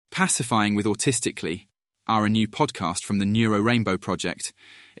Pacifying with Autistically Aar, a new podcast from the Neuro Rainbow Project,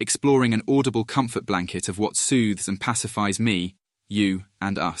 exploring an audible comfort blanket of what soothes and pacifies me, you,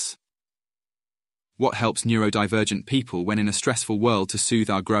 and us. What helps neurodivergent people when in a stressful world to soothe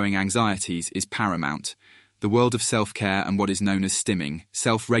our growing anxieties is paramount. The world of self-care and what is known as stimming,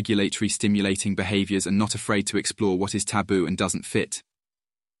 self-regulatory stimulating behaviours, and not afraid to explore what is taboo and doesn't fit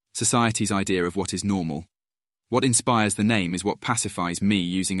society's idea of what is normal. What inspires the name is what pacifies me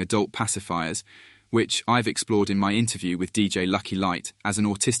using adult pacifiers, which I've explored in my interview with DJ Lucky Light as an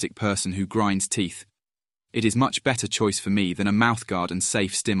autistic person who grinds teeth. It is much better choice for me than a mouthguard and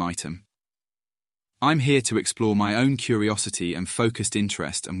safe stim item. I'm here to explore my own curiosity and focused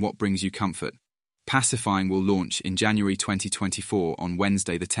interest and what brings you comfort. Pacifying will launch in January 2024 on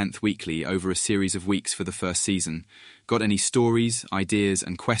Wednesday the 10th weekly over a series of weeks for the first season. Got any stories, ideas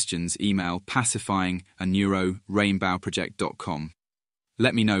and questions? Email pacifying@neurorainbowproject.com.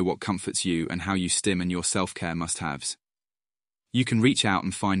 Let me know what comforts you and how you stim and your self-care must-haves. You can reach out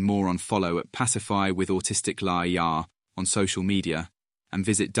and find more on follow at Pacify with Autisticly Aar on social media and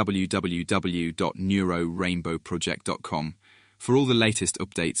visit www.neurorainbowproject.com for all the latest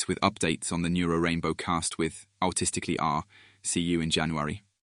updates with updates on the Neuro Rainbow cast with Autistically Aar. See you in January.